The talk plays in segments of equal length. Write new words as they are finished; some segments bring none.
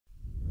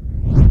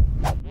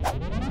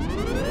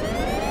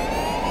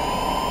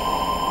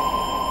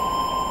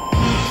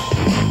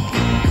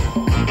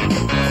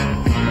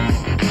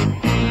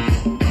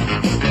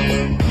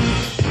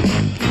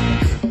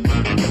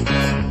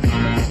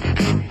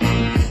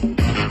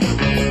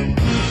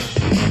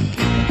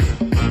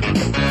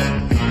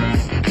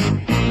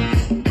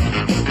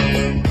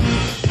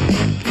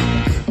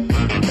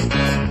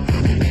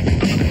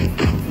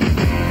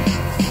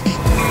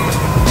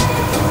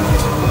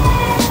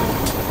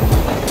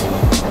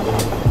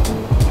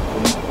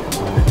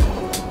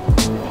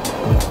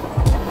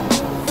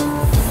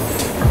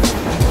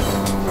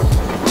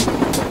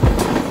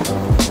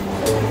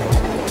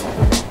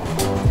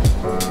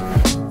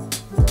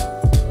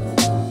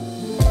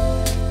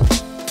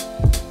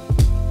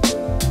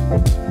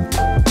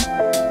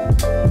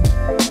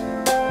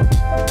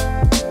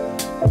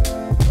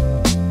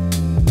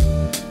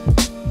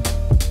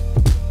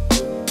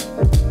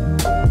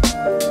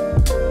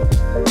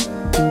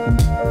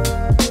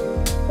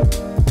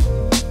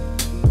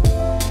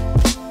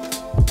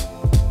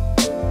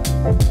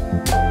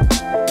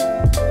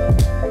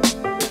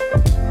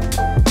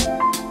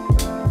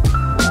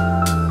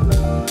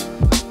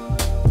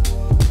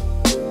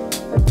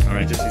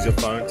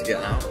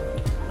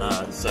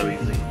so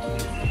easily.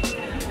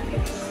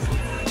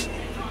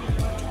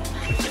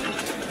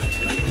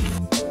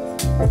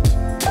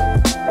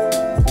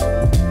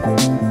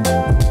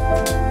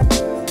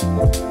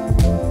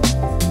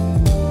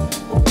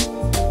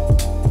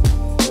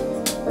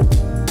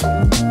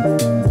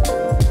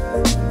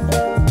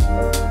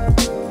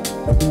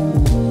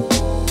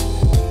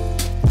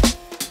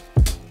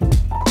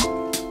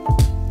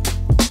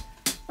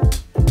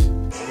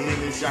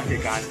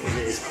 Jacket, guys, because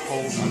it is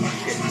cold as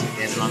shit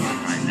in London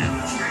right now.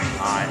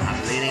 Alright,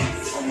 I'm leaning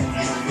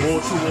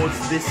more towards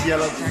this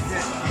yellow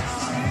jacket.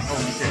 Oh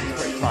shit,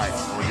 it's pretty tight.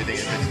 Or do you think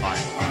it looks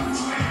fine?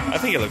 I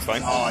think it looks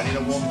fine. Oh, I need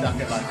a warm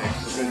jacket like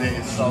this because it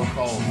is so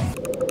cold.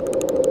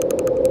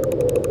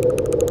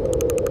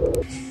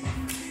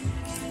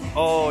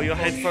 Oh, your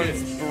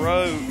headphones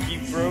broke. You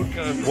broke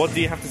them. What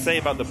do you have to say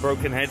about the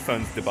broken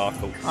headphones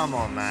debacle? Come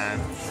on, man.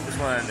 I just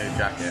want a new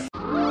jacket.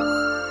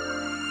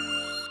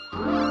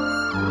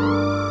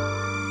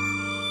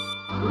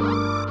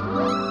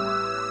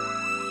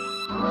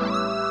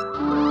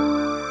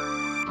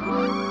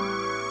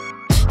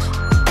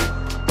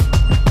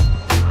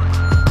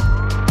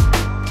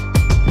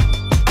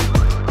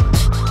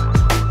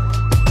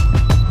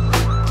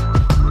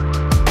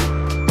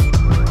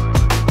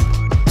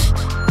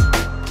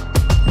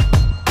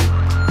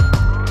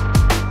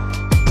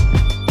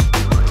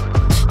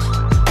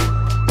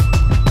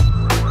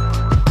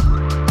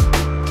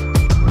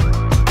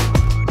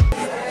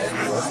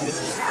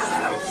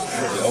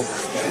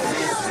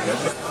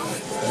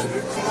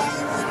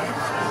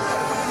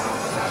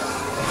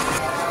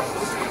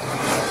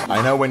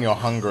 I know when you're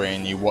hungry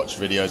and you watch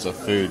videos of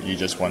food, you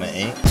just want to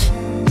eat.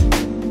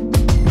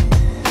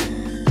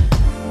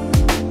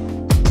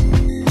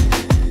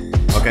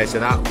 Okay, so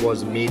that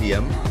was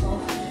medium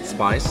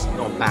spice,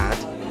 not bad.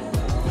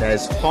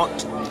 There's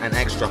hot and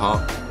extra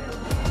hot.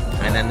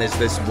 And then there's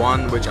this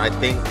one which I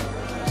think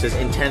says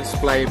intense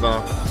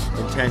flavor,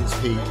 intense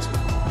heat,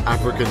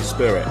 African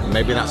spirit.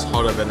 Maybe that's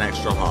hotter than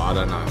extra hot, I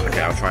don't know.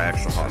 Okay, I'll try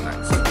extra hot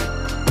next.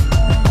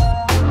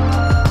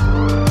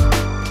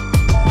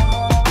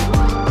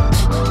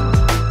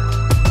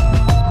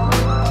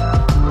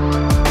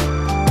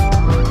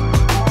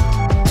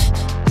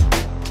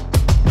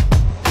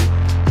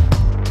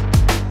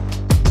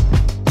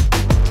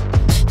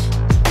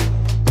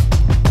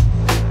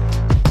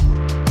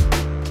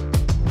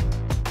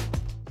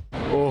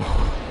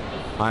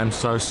 I'm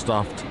so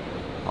stuffed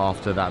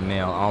after that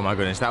meal. Oh my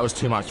goodness, that was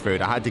too much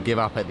food. I had to give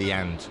up at the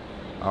end.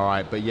 All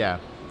right, but yeah,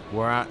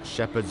 we're at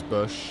Shepherd's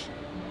Bush,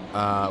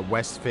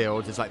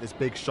 Westfield. It's like this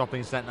big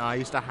shopping center. I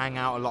used to hang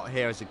out a lot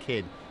here as a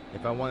kid.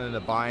 If I wanted to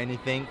buy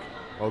anything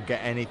or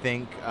get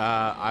anything,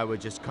 I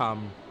would just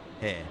come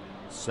here.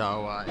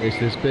 So it's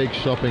this big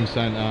shopping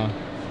center.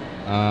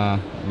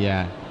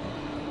 Yeah,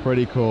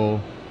 pretty cool.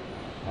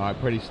 All right,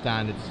 pretty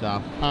standard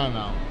stuff. I don't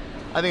know.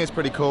 I think it's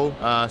pretty cool.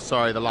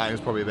 Sorry, the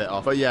lighting's probably a bit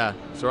off. But yeah,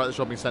 so we're at the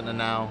shopping centre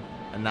now,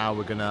 and now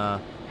we're gonna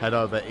head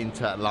over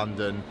into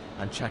London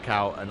and check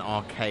out an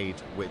arcade,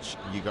 which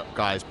you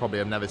guys probably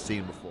have never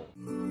seen before.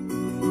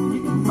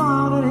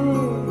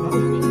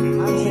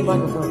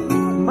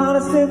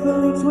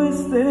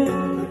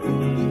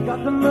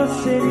 Got the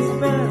Mercedes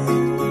Benz.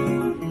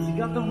 She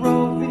got the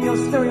Rode video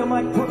stereo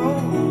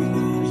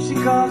microphone. She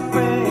calls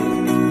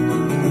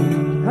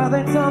friends. How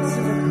they dance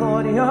in the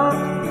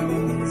accordion.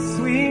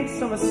 Sweet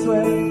summer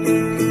sweat.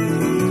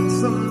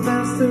 Some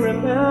dance to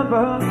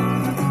remember,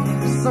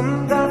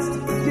 some dance to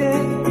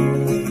forget.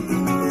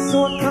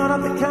 So I caught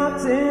up the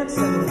captains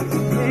and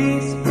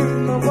please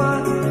bring my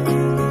wine.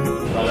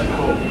 Oh, that's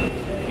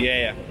cool.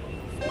 Yeah.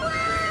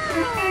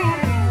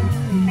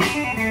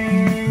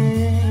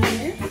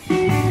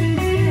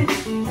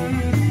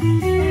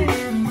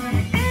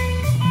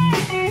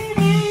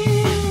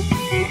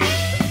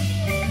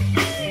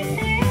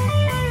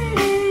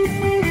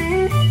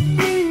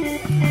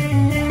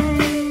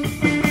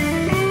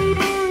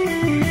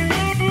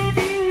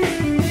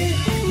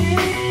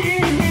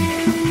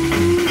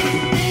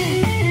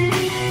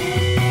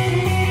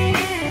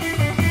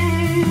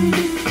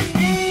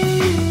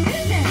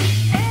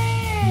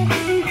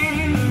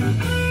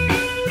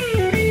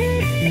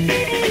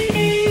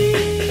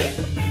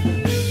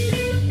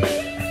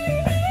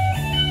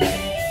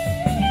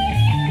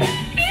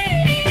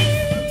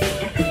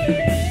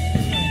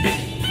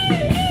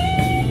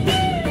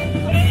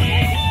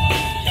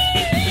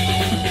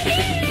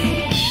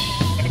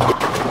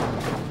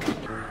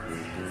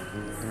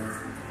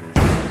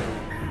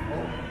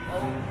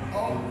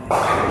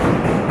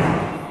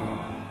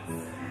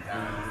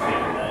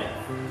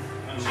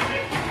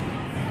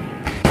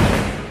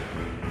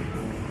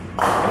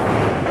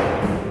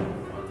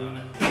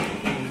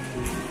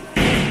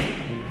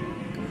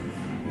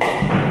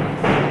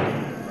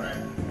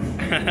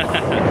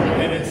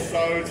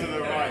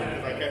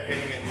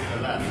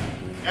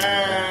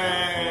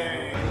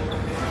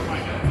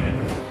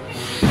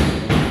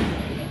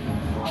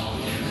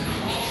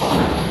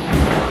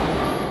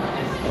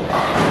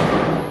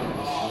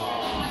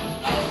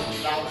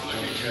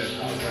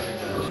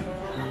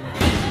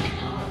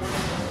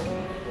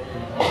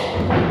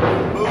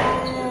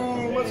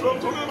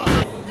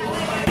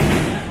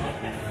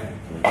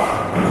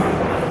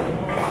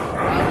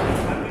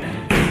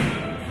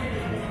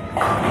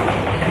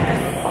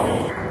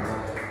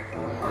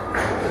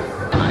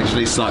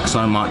 suck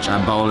so much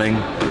at bowling,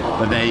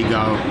 but there you go.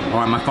 All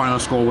right, my final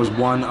score was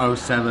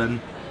 107.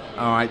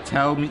 All right,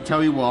 tell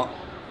you what,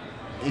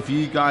 if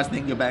you guys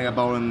think you're better at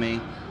bowling than me,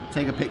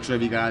 take a picture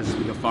of you guys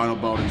with your final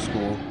bowling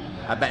score.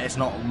 I bet it's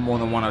not more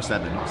than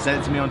 107.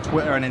 Send it to me on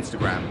Twitter and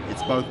Instagram.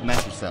 It's both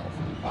MessYourself.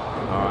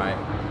 All right,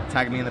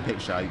 tag me in the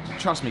picture.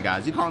 Trust me,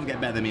 guys, you can't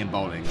get better than me in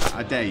bowling.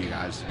 I dare you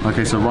guys.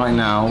 Okay, so right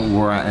now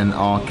we're at an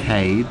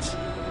arcade,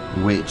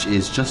 which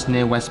is just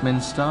near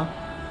Westminster.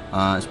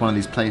 It's one of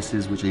these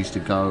places which I used to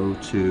go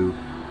to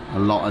a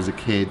lot as a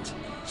kid.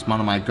 It's one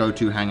of my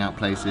go-to hangout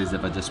places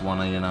if I just want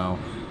to, you know,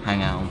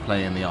 hang out and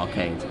play in the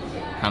arcade.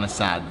 Kind of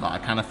sad, but I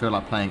kind of feel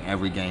like playing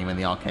every game in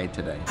the arcade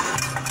today.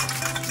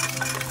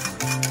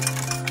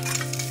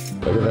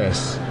 Look at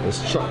this.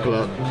 This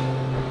chocolate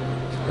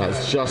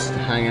that's just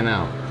hanging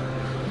out.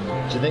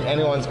 Do you think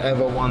anyone's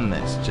ever won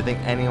this? Do you think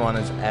anyone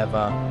has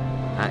ever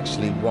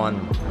actually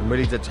won? I'm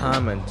really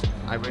determined.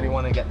 I really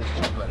want to get this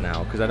chocolate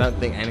now because I don't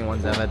think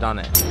anyone's ever done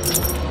it.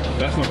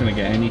 That's not going to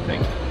get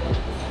anything.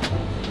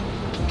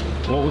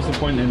 What was the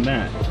point in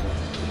that?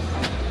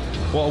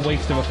 What a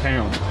waste of a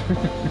pound.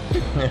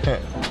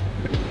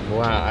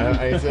 Wow,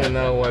 I didn't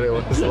know what it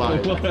was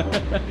like.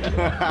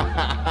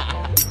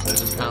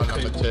 This is pound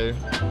number 2.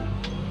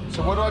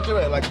 So what do I do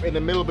it? Like in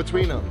the middle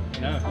between them?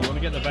 No, you want to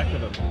get the back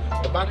of them.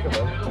 The back of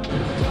them?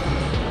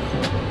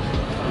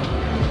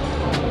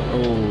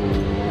 Oh.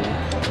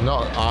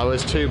 No, I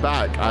was too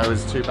back. I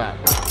was too back.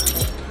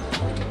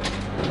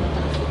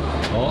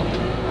 Oh,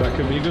 that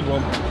could be a good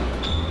one.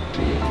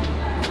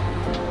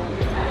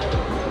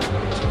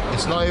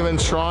 It's not even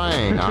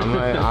trying. I'm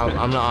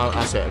not,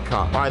 that's it, I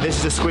can't. All right, this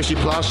is a squishy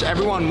plush.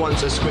 Everyone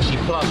wants a squishy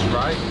plush,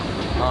 right?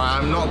 All right,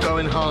 I'm not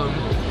going home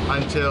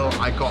until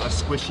I got a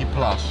squishy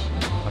plush.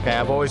 Okay,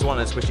 I've always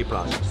wanted a squishy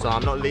plush, so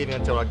I'm not leaving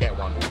until I get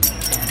one.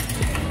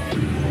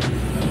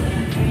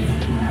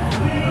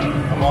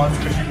 Come on,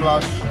 squishy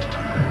plush.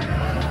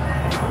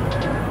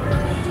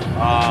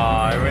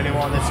 Ah, I really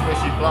want this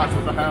squishy plush,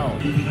 what the hell?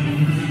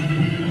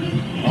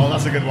 Oh,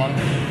 that's a good one.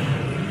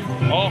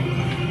 Oh.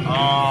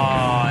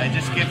 Oh, it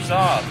just skips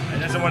up. It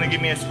doesn't want to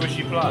give me a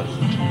squishy plush.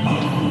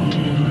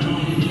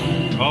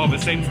 Oh, the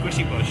same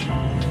squishy plush.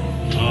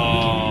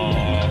 Oh.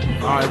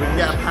 Alright, we can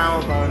get a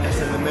power bonus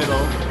in the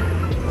middle.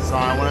 So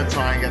I want to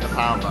try and get the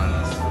power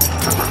bonus.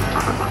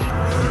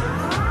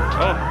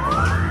 Oh.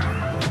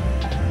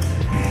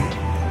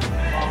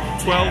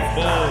 12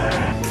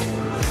 balls.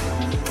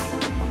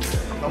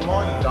 Come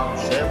on, you dumb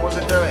shit. What's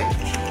it doing?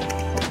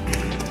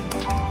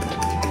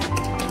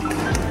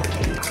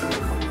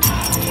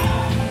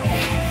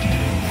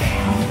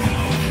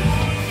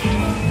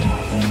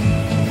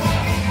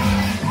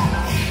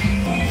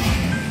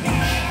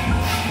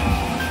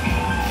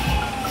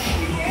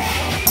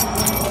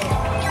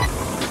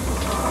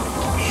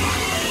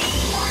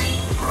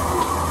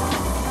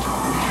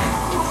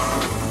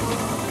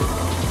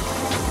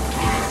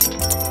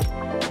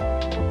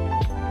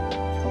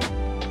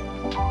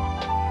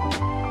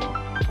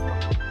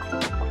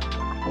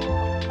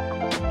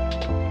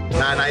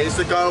 Man, I used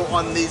to go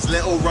on these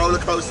little roller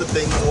coaster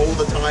things all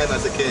the time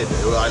as a kid.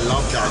 I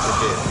loved that as a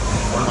kid.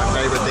 One of my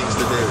favorite things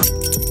to do.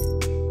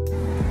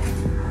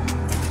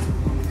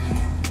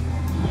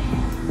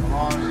 Come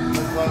on,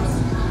 look close.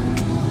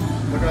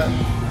 Look at that.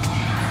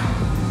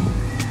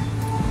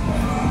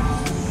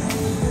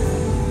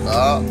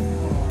 Oh.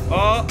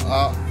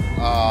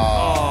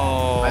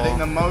 I think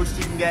the most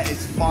you can get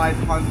is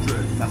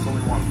 500. That's all we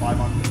want,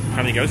 500.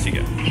 How many ghosts do you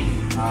get?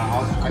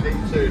 I think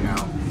 2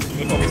 now.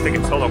 Look at these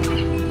tickets, hold on.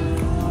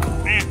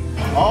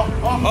 Oh!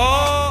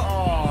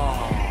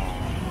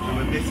 We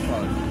were this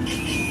close.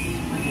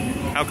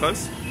 How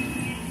close?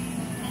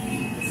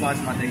 The size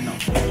of my ding dong.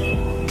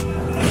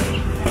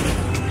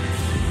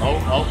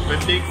 Oh,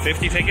 50.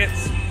 50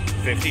 tickets.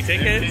 50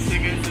 tickets. 50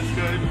 tickets is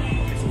good.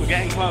 We're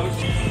getting close.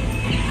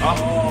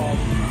 Oh.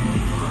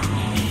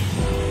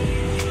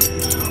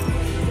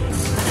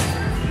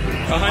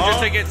 100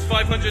 tickets,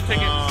 500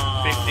 tickets,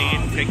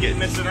 15 tickets.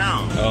 Missing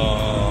out.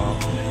 Oh.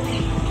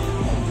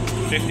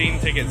 15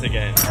 tickets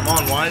again. Come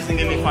on, why isn't it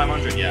giving me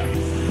 500 yet?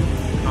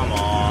 Come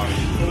on.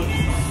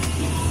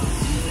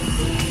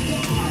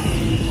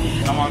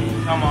 Come on,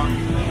 come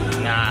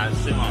on. Nah,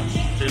 it's too much.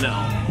 Too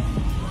little.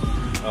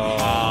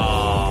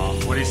 Oh.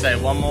 What do you say?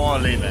 One more or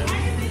leave it?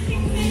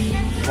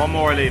 One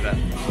more or leave it?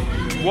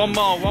 One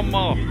more. One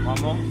more?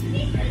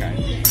 Okay.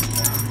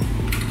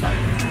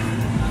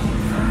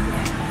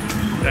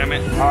 Damn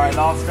it. Alright,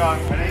 last go.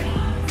 Ready?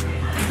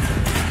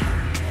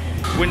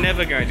 We're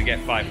never going to get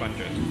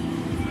 500.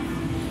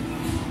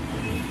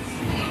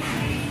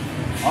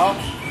 Up.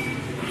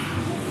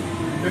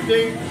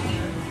 15.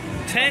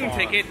 10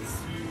 tickets.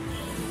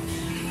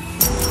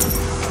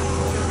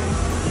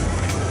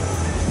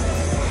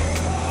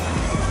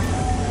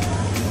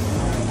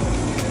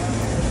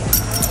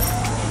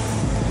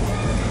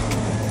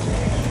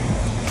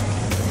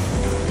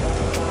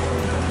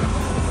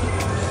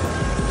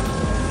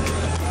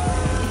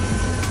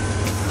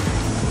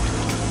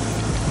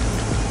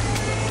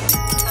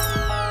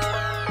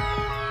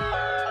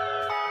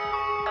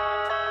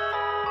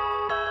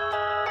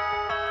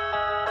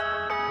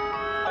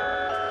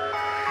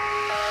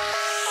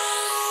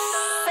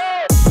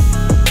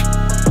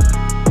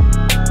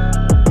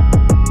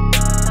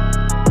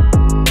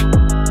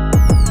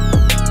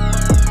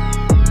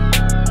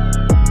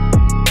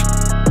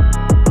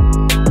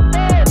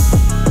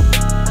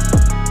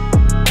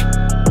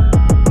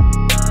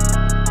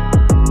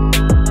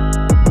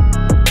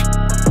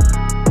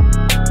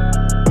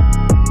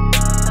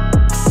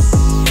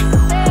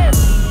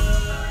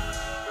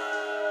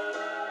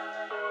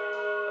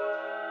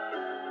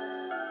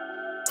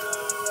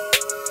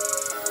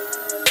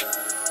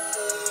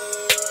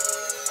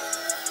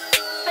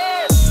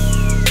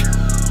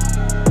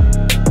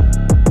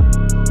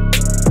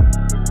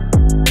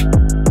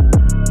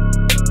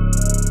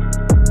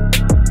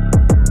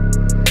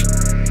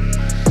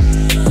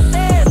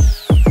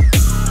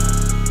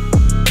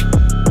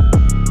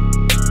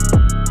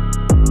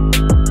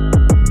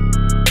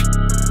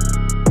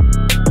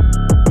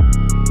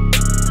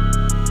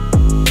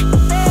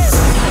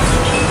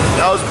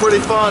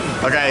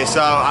 fun. Okay,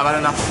 so I've had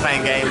enough of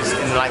playing games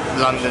in like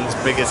London's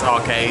biggest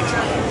arcade.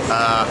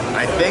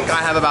 I think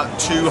I have about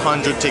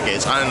 200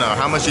 tickets. I don't know.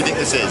 How much do you think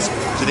this is?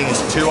 Do you think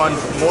it's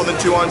 200, more than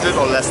 200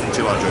 or less than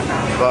 200?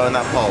 Vote on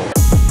that poll.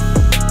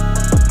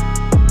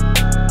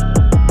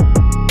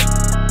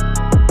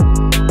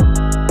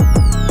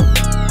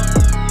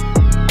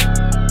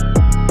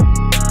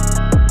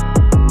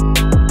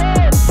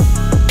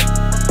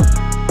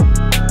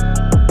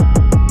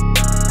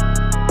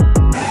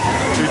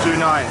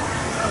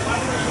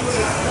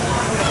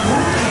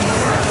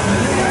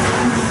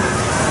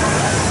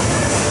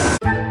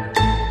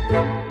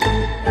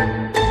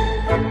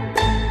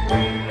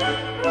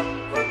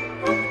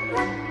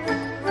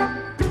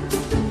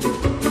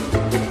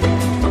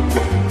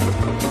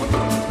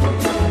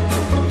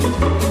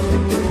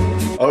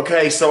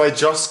 Okay, so I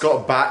just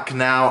got back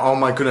now. Oh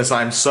my goodness,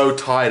 I'm so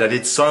tired. I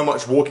did so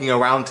much walking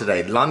around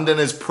today. London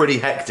is pretty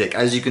hectic,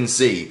 as you can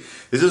see.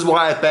 This is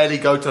why I barely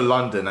go to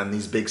London and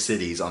these big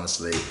cities,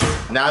 honestly.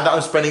 Now that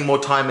I'm spending more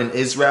time in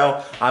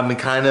Israel, I'm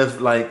kind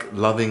of like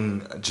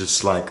loving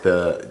just like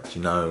the,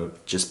 you know,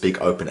 just big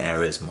open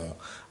areas more.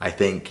 I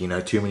think, you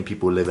know, too many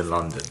people live in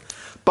London.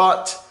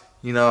 But,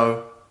 you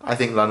know, I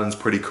think London's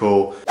pretty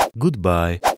cool. Goodbye.